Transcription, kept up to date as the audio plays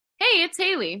Hey, it's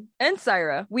Haley. And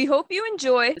Syra. We hope you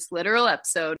enjoy This literal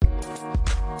episode.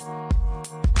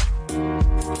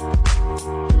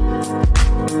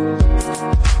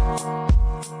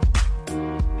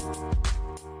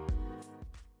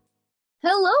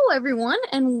 Hello, everyone,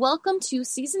 and welcome to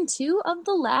season 2 of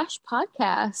the Lash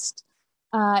podcast.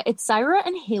 It's Syra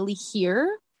and Haley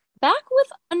here, back with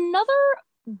another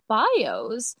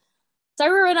bios.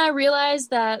 Syra and I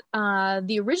realized that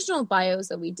the original bios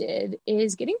that we did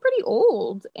is getting pretty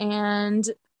old, and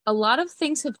a lot of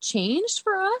things have changed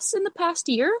for us in the past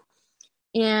year,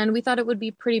 and we thought it would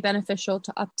be pretty beneficial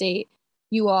to update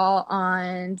you all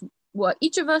on what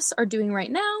each of us are doing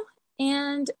right now,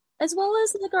 and as well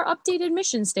as like our updated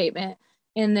mission statement,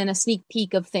 and then a sneak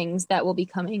peek of things that will be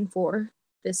coming for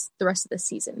the rest of the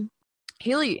season.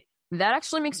 Haley, that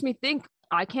actually makes me think,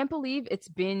 I can't believe it's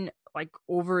been like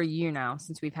over a year now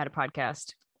since we've had a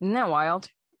podcast. Isn't that wild?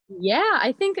 Yeah,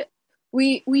 I think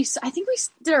we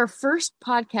did our first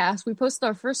podcast. We posted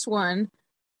our first one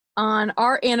on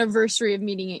our anniversary of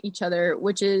meeting each other,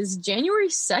 which is January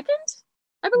 2nd,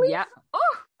 I believe. Yeah.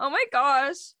 Oh my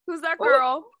gosh. Who's that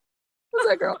girl? Who's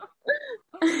that girl?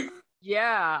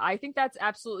 Yeah, I think that's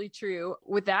absolutely true.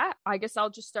 With that, I guess I'll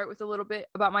just start with a little bit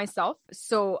about myself.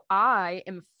 So I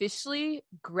am officially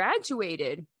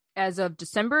graduated as of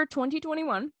December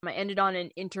 2021. I ended on an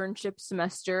internship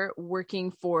semester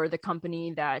working for the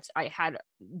company that I had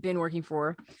been working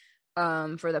for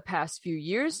the past few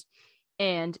years.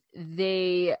 And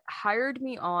they hired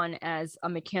me on as a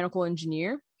mechanical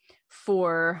engineer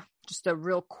for just a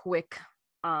real quick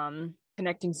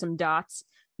connecting some dots.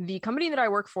 The company that I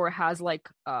work for has like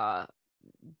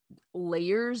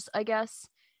layers, I guess,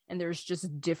 and there's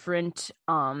just different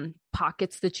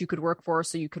pockets that you could work for.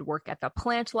 So you could work at the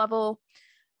plant level,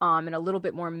 and a little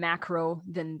bit more macro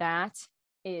than that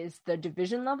is the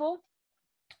division level,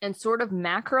 and sort of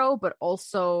macro, but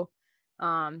also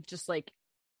just like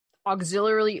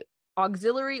auxiliary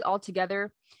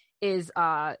altogether is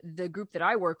the group that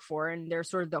I work for, and they're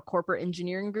sort of the corporate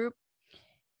engineering group.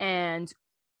 And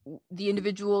the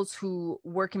individuals who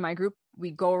work in my group,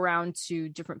 we go around to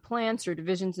different plants or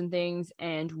divisions and things,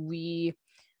 and we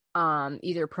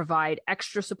either provide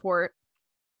extra support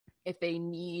if they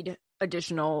need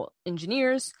additional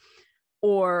engineers,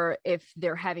 or if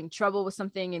they're having trouble with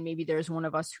something and maybe there's one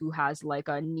of us who has like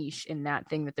a niche in that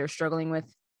thing that they're struggling with,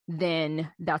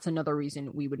 then that's another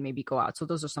reason we would maybe go out. So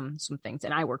those are some things,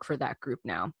 and I work for that group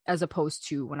now as opposed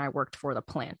to when I worked for the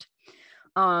plant.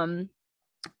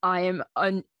 I am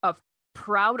a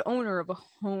proud owner of a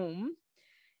home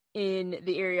in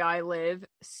the area I live.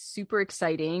 Super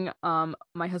exciting.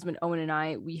 My husband Owen and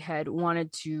I, we had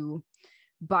wanted to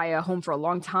buy a home for a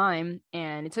long time,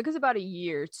 and it took us about a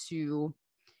year to,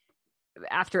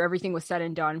 after everything was said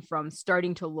and done, from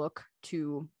starting to look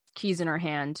to keys in our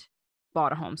hand,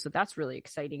 bought a home. So that's really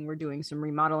exciting. We're doing some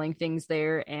remodeling things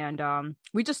there, and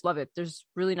we just love it. There's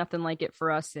really nothing like it for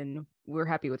us, and we're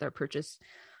happy with our purchase.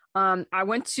 I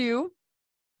went to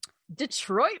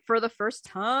Detroit for the first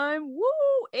time. Woo!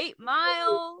 8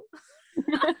 Mile.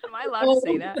 Am I allowed to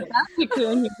say that?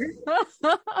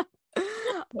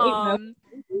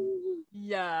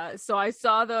 Yeah. So I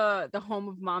saw the home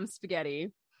of Mom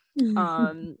Spaghetti,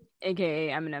 aka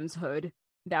Eminem's hood.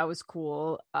 That was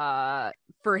cool.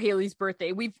 For Haley's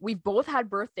birthday, we've both had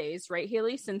birthdays, right,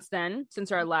 Haley? Since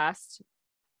our last.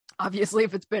 Obviously,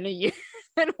 if it's been a year,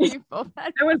 then we've both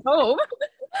had. I would hope.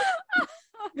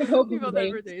 We both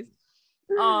had birthdays.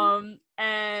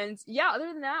 And yeah, other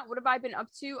than that, what have I been up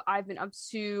to? I've been up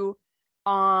to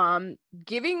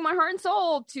giving my heart and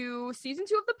soul to season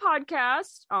 2 of the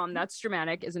podcast. That's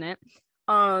dramatic, isn't it?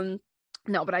 No,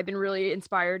 but I've been really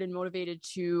inspired and motivated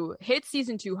to hit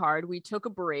season 2 hard. We took a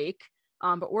break,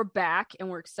 but we're back and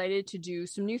we're excited to do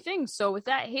some new things. So with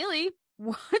that, Haley,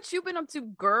 what you been up to,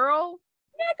 girl?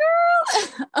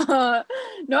 Yeah, girl.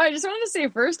 No, I just wanted to say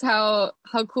first how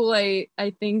cool I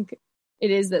think it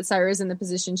is that Syra's in the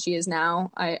position she is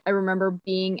now. I remember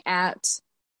being at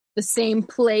the same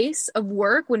place of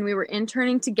work when we were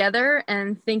interning together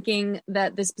and thinking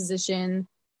that this position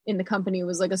in the company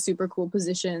was like a super cool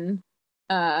position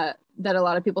that a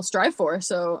lot of people strive for.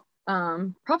 So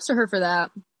props to her for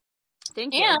that.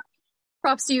 Thank you. And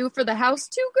props to you for the house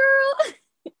too,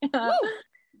 girl.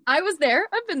 I was there.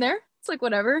 I've been there. It's like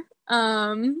whatever.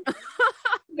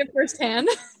 Get firsthand.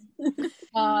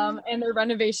 And their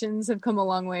renovations have come a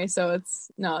long way, so it's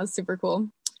super cool.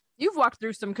 You've walked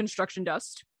through some construction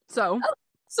dust, so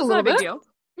it's a little big bit. Deal.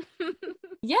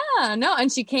 Yeah, no,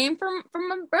 and she came from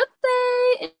my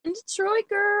birthday in Detroit,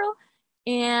 girl,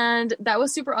 and that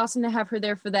was super awesome to have her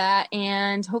there for that,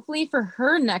 and hopefully for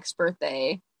her next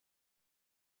birthday,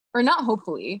 or not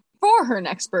hopefully, for her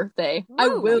next birthday. I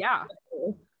Woo, will. yeah.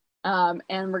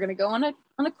 And we're gonna go on a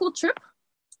cool trip.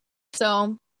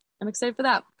 So I'm excited for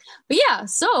that. But yeah,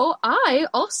 so I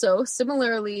also,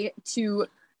 similarly to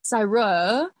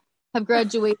Syra, have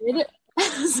graduated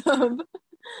as of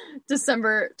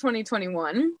December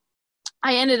 2021.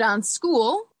 I ended on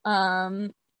school,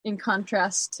 in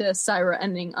contrast to Syra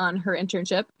ending on her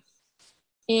internship.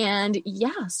 And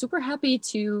yeah, super happy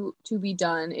to be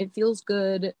done. It feels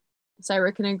good.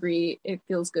 Syra can agree. It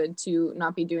feels good to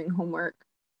not be doing homework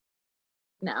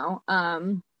now.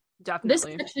 This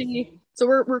Definitely. actually, so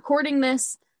we're recording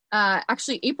this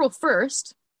actually April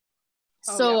 1st.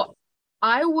 So yeah.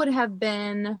 I would have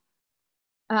been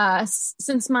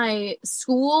since my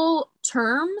school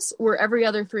terms were every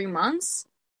other 3 months,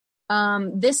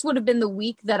 this would have been the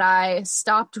week that I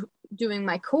stopped doing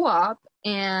my co-op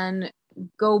and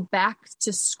go back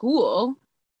to school.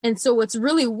 And so what's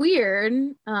really weird,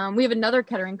 we have another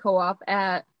Kettering co-op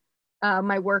at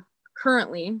my work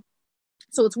currently.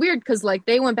 So it's weird because like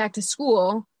they went back to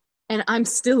school and I'm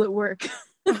still at work.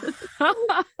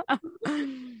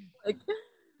 Like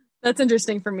that's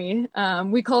interesting for me.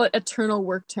 We call it eternal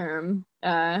work term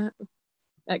at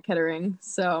Kettering.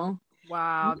 So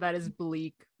Wow, that is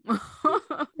bleak. yeah,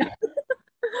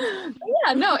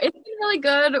 no, it's been really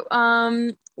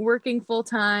good. Working full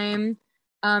time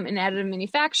in additive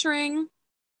manufacturing.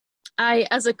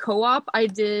 As a co-op, I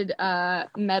did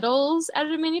metals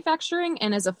additive manufacturing,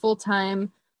 and as a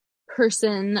full-time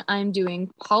person, I'm doing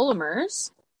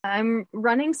polymers. I'm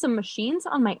running some machines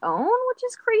on my own, which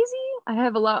is crazy. I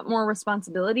have a lot more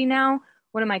responsibility now.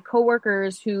 One of my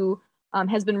coworkers who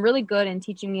has been really good in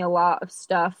teaching me a lot of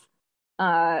stuff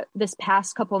this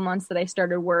past couple months that I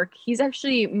started work, he's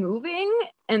actually moving.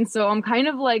 And so I'm kind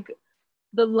of like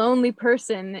the lonely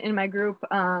person in my group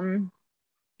in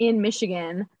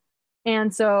Michigan.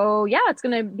 And so, yeah, it's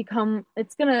going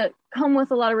to come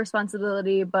with a lot of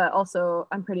responsibility, but also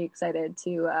I'm pretty excited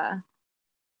to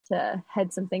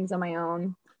head some things on my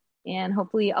own. And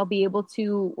hopefully I'll be able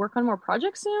to work on more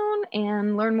projects soon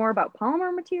and learn more about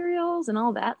polymer materials and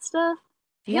all that stuff.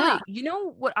 Haley, you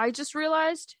know what I just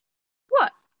realized?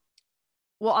 What?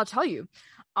 Well, I'll tell you.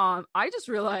 I just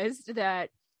realized that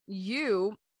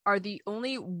you are the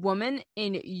only woman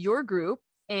in your group,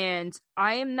 and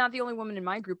I am not the only woman in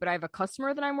my group, but I have a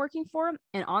customer that I'm working for,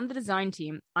 and on the design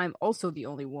team, I'm also the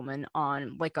only woman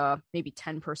on like a maybe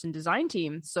 10-person design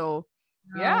team. So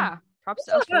yeah, props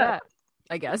to us for that,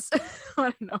 I guess. I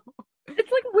don't know.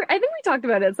 It's like weird. I think we talked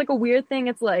about it. It's like a weird thing.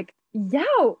 It's like,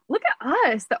 yo, look at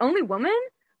us, the only woman,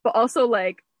 but also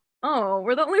like, oh,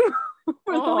 we're the only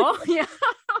yeah.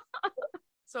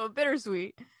 So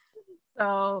bittersweet.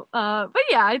 So, but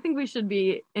yeah, I think we should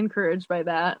be encouraged by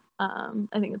that.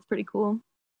 I think it's pretty cool.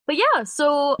 But yeah,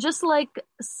 so just like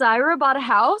Syra bought a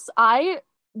house, I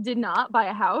did not buy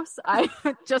a house. I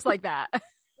just like that.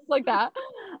 Like that.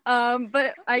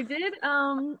 But I did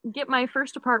get my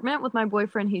first apartment with my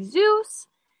boyfriend Jesus,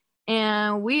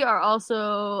 and we are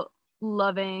also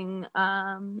loving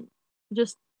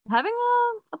just having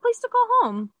a place to call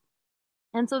home.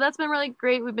 And so that's been really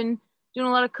great. We've been doing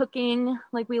a lot of cooking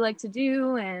like we like to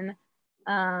do, and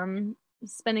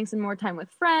spending some more time with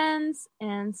friends.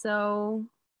 And so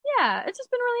yeah, it's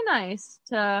just been really nice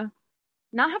to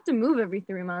not have to move every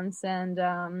 3 months.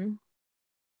 And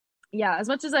yeah, as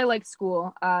much as I like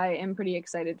school, I am pretty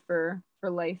excited for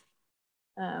life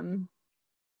as an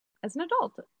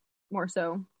adult, more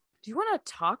so. Do you want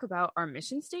to talk about our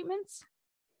mission statements?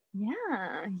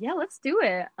 Yeah, let's do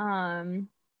it.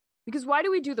 Because why do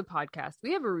we do the podcast?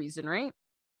 We have a reason, right?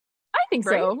 I think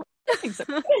right? so. I think so.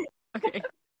 Okay.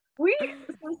 So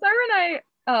Syra and I,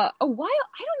 a while,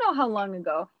 I don't know how long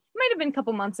ago, it might have been a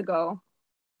couple months ago,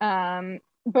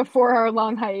 before our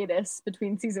long hiatus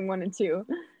between season 1 and 2.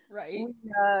 Right.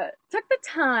 We took the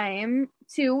time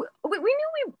to, we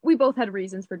knew we both had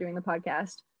reasons for doing the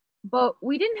podcast, but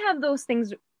we didn't have those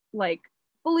things like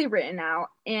fully written out.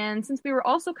 And since we were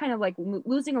also kind of like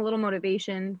losing a little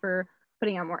motivation for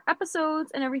putting out more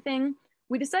episodes and everything,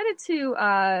 we decided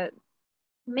to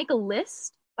make a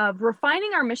list of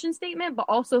refining our mission statement, but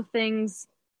also things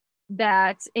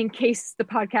that in case the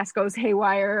podcast goes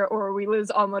haywire or we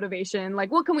lose all motivation,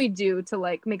 like what can we do to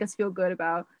like make us feel good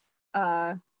about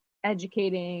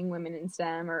educating women in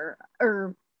STEM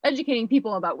or educating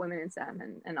people about women in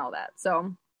STEM and all that.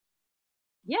 So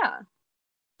yeah.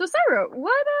 So Syra,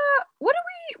 what do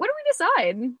we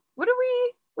decide? What do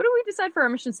we decide for our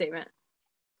mission statement?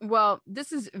 Well,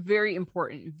 this is very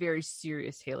important, very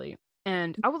serious, Haley.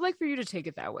 And I would like for you to take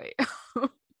it that way.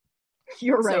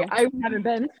 You're right. I haven't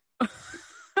been.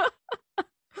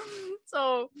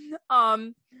 So,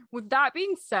 with that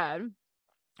being said,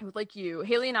 I would like you,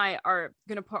 Haley and I are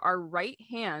going to put our right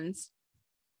hands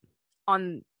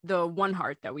on the one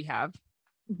heart that we have.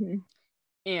 Mm-hmm.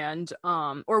 And,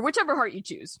 or whichever heart you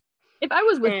choose. If I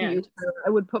was with you, I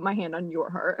would put my hand on your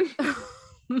heart.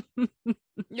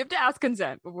 You have to ask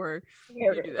consent before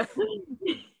you do that.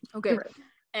 Okay. Right.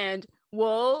 And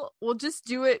we'll just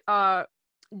do it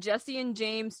Jesse and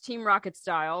James Team Rocket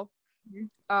style.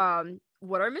 Mm-hmm.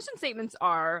 What our mission statements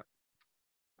are.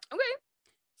 Okay.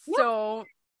 Yep. So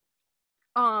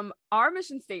our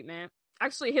mission statement,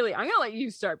 actually, Haley, I'm gonna let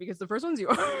you start because the first one's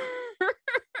yours.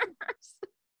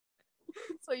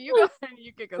 So you go ahead and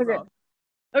you kick us off.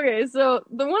 Okay, so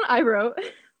the one I wrote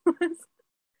was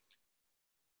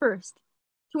first,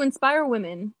 to inspire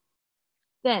women,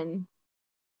 then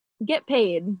get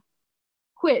paid,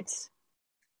 quit,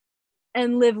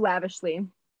 and live lavishly.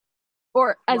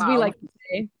 Or as we like to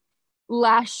say,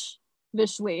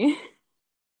 lash-vishly.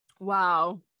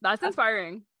 Wow, that's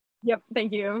inspiring. Yep,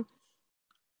 thank you.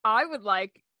 I would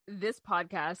like this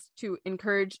podcast to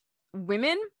encourage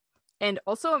women and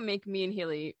also make me and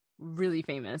Haley really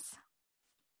famous.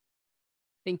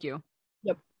 Thank you.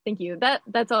 Yep, thank you.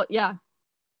 That's all. Yeah,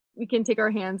 we can take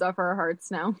our hands off our hearts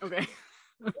now. Okay.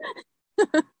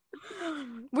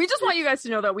 We just want you guys to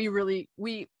know that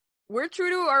we're true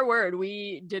to our word.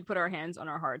 We did put our hands on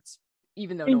our hearts,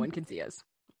 even though no one can see us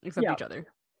except each other.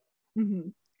 Mm-hmm.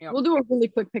 Yep. We'll do a really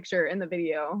quick picture in the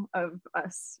video of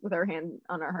us with our hand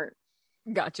on our heart.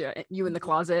 Gotcha. You in the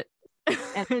closet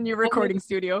in your recording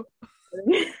studio.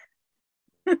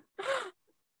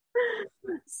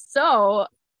 So,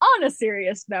 on a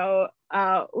serious note,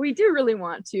 we do really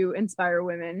want to inspire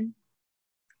women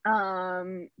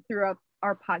through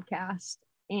our podcast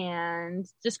and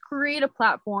just create a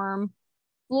platform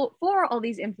for all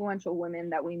these influential women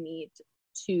that we meet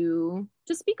to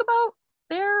speak about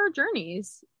their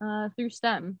journeys through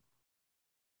STEM.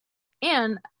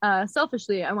 And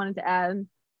selfishly, I wanted to add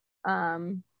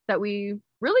that we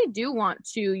really do want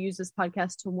to use this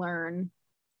podcast to learn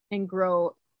and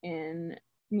grow in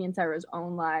me and Syra's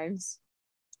own lives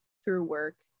through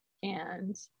work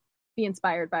and be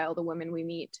inspired by all the women we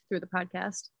meet through the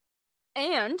podcast.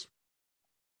 And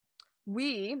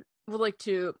we would like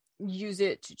to use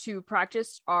it to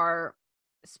practice our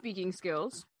speaking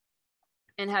skills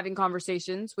and having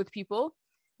conversations with people,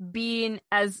 being,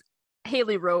 as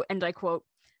Haley wrote, and I quote,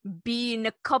 being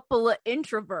a couple of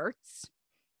introverts.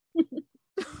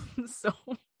 So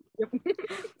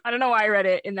I don't know why I read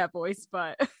it in that voice,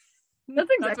 but that's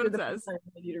exactly what it says. I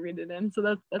wanted you to read it in, so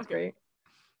that's okay. Great.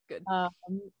 Good.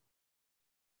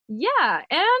 Yeah,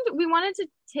 and we wanted to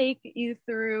take you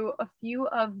through a few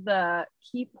of the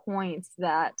key points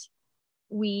that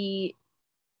we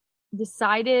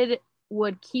decided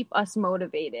would keep us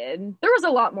motivated. There was a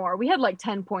lot more. We had like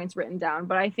 10 points written down,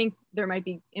 but I think it might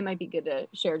be good to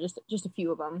share just a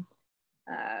few of them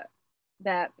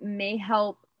that may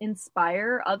help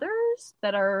inspire others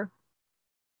that are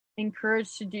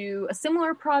encouraged to do a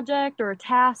similar project or a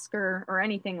task or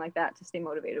anything like that to stay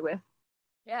motivated with.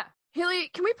 Yeah. Haley,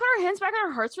 can we put our hands back on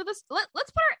our hearts for this?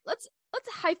 Let's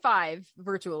high five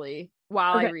virtually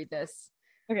while I read this.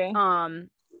 Okay.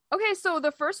 Okay, so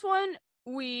the first one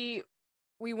we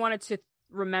wanted to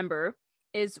remember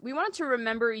is we wanted to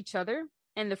remember each other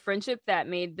and the friendship that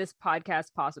made this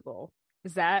podcast possible.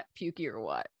 Is that pukey or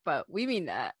what? But we mean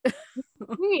that.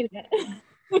 We mean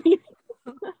it.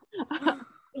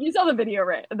 You saw the video,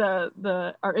 right?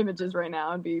 Our images right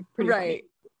now would be pretty right.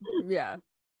 Funny. Yeah.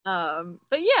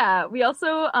 But yeah, we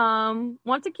also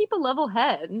want to keep a level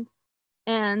head,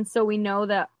 and so we know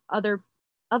that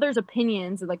others'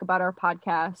 opinions like about our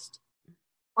podcast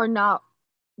are not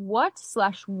why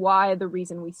the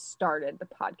reason we started the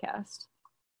podcast.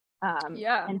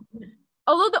 Yeah. And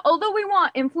although we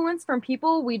want influence from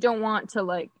people, we don't want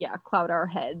to cloud our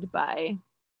head by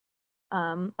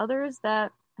others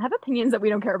that have opinions that we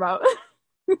don't care about.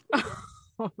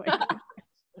 Oh my God.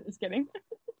 Just kidding.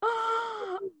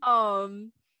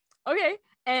 Okay,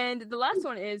 and the last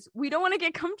one is we don't want to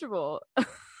get comfortable.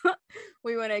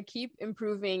 We want to keep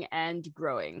improving and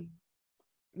growing.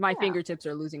 My fingertips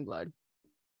are losing blood.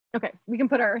 Okay, we can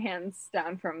put our hands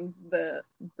down from the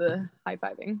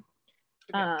high-fiving.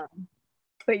 Okay.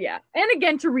 But yeah, and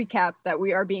again to recap that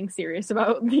we are being serious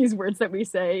about these words that we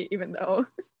say, even though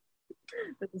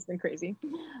this has been crazy.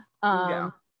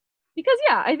 Because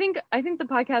I think the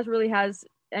podcast really has.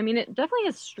 I mean, it definitely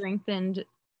has strengthened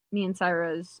me and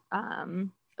Syra's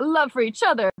love for each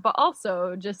other, but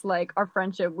also just like our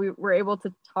friendship. We were able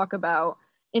to talk about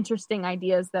interesting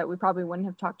ideas that we probably wouldn't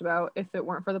have talked about if it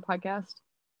weren't for the podcast.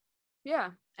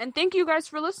 Yeah. And thank you guys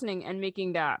for listening and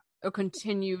making that a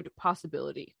continued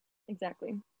possibility. Exactly.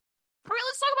 All right,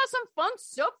 let's talk about some fun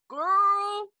stuff,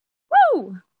 girl.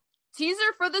 Woo!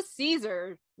 Teaser for the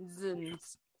Caesar.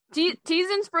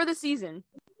 Teasins for the season.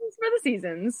 For the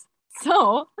seasons.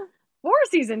 So for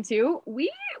season 2, we've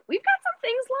got some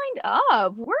things lined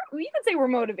up. You could say we're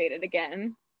motivated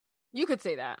again. You could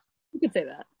say that. You could say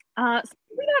that. So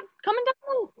we got coming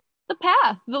down the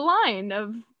path, the line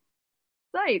of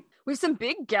sight. We have some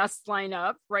big guests lined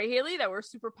up, right, Haley, that we're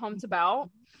super pumped about.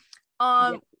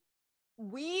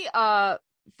 We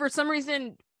for some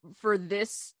reason for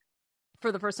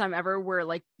the first time ever, we're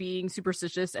like being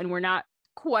superstitious and we're not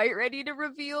quite ready to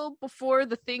reveal before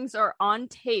the things are on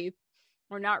tape.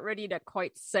 We're not ready to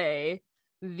quite say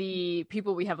the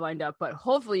people we have lined up, but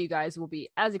hopefully you guys will be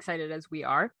as excited as we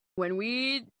are when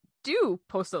we do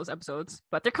post those episodes,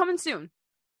 but they're coming soon.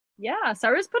 Yeah,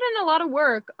 Sarah's put in a lot of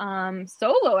work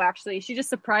solo, actually. She just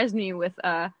surprised me with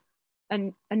a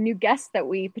new guest that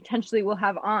we potentially will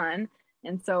have on,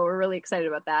 and so we're really excited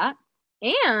about that.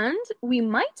 And we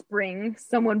might bring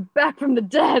someone back from the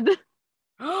dead.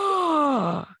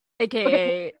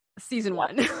 AKA season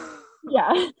 1.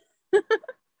 Yeah.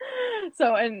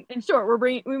 So in short,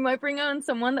 we might bring on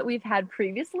someone that we've had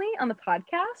previously on the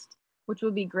podcast, which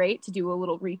would be great to do a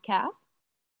little recap.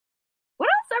 What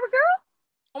else, Evergirl?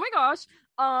 Oh my gosh.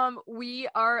 We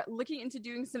are looking into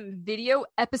doing some video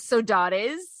episodes. Stop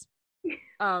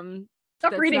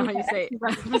reading how you say it.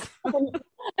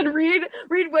 And read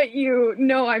what you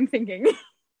know I'm thinking.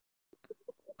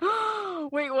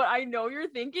 Wait, what I know you're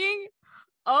thinking?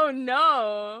 Oh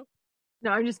no.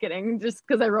 No, I'm just kidding. Just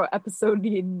because I wrote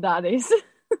episodidades.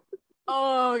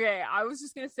 Oh, okay. I was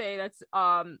just gonna say that's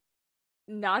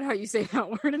not how you say that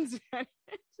word in Spanish. Are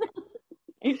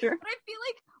you sure? But I feel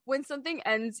like when something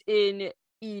ends in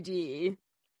ed,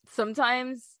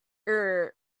 sometimes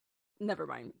never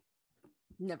mind.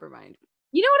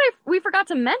 You know what we forgot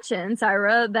to mention,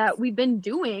 Syra, that we've been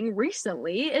doing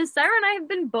recently is Syra and I have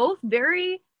been both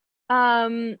very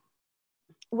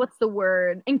what's the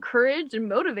word? Encouraged and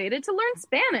motivated to learn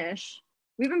Spanish.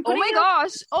 We've been putting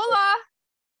gosh. Hola.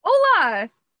 Hola.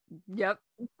 Yep.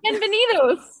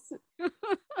 Bienvenidos.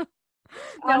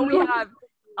 Now we have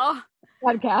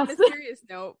podcast. On a serious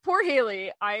note, poor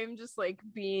Haley. I am just like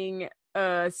being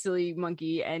a silly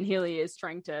monkey, and Haley is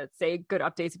trying to say good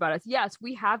updates about us. Yes,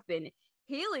 we have been.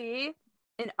 Haley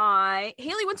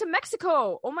went to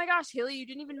Mexico. Oh my gosh, Haley, you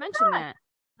didn't even mention that.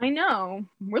 I know.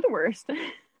 We're the worst.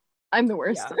 I'm the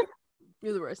worst. Yeah,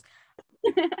 you're the worst.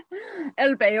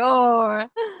 El peor.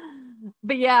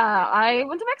 But yeah, I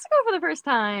went to Mexico for the first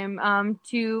time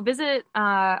to visit.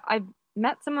 I've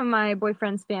met some of my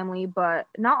boyfriend's family, but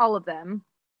not all of them.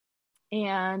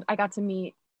 And I got to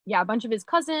meet, a bunch of his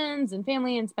cousins and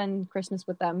family and spend Christmas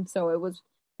with them. So it was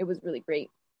really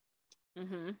great.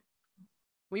 Mm-hmm.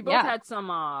 We both had some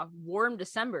warm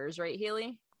Decembers, right,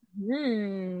 Haley?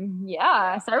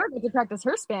 Yeah. Sarah got to practice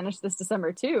her Spanish this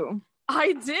December too.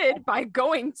 I did by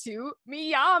going to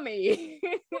Miami,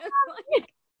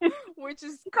 which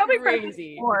is probably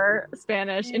crazy. More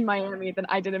Spanish in Miami than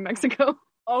I did in Mexico.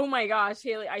 Oh my gosh,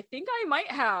 Haley, I think I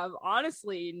might have.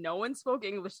 Honestly, no one spoke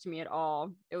English to me at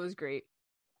all. It was great.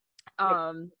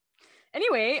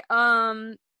 Anyway,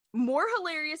 more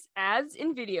hilarious ads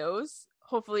and videos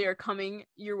hopefully are coming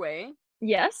your way.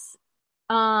 Yes.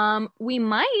 We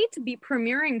might be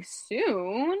premiering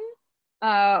soon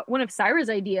one of Syra's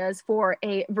ideas for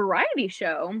a variety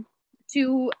show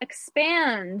to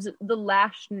expand the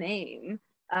Lash name.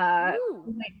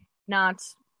 Not,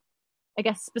 I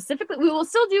guess, specifically. We will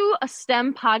still do a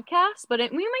STEM podcast, but we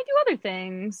might do other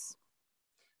things.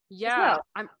 Yeah,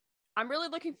 well. I'm really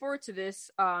looking forward to this.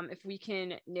 If we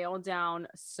can nail down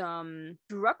some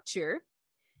structure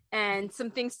and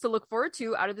some things to look forward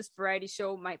to out of this variety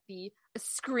show, might be a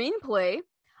screenplay,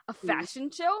 a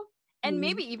fashion show, and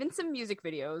maybe even some music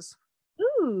videos.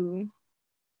 Ooh.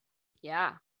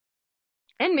 Yeah.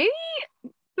 And maybe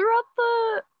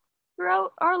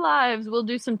throughout our lives, we'll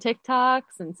do some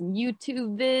TikToks and some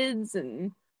YouTube vids,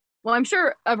 and well, I'm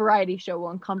sure a variety show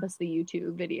will encompass the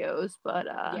YouTube videos, but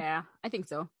yeah, I think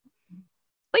so.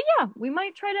 But yeah, we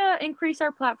might try to increase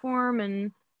our platform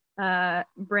and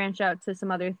branch out to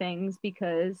some other things,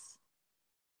 because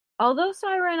although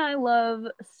Syra and I love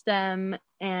STEM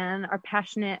and are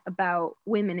passionate about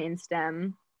women in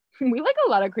STEM, we like a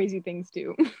lot of crazy things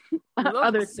too. We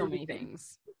love so many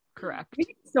things. Correct.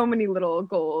 So many little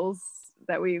goals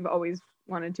that we've always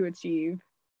wanted to achieve.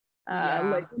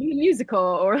 Like a musical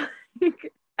or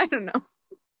like, I don't know.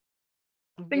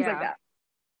 Things like that.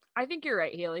 I think you're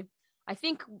right, Haley. I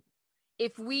think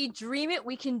if we dream it,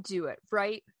 we can do it,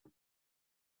 right?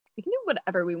 We can do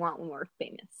whatever we want when we're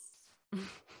famous.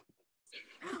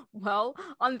 Well,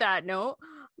 on that note,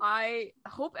 we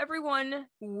hope everyone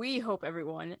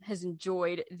has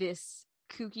enjoyed this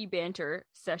kooky banter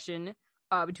session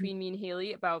between me and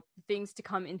Haley about things to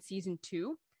come in season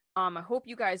 2. I hope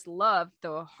you guys love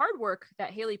the hard work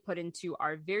that Haley put into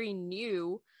our very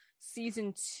new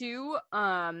season 2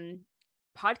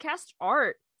 podcast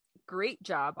art. Great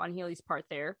job on Haley's part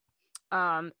there.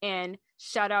 And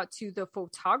shout out to the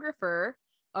photographer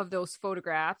of those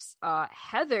photographs,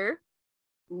 Heather.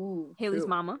 Ooh, Haley's true.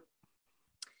 mama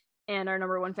and our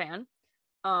number 1 fan.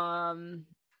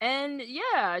 And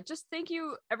yeah, just thank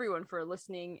you everyone for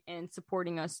listening and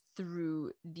supporting us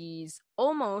through these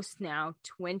almost now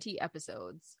 20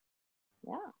 episodes.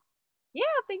 Yeah,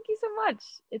 thank you so much.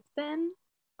 It's been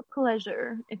a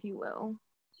pleasure, if you will,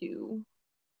 to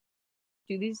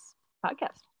do these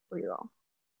podcasts for you all.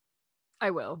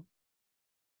 I will.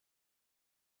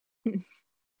 Okay,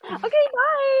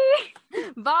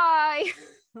 bye. Bye.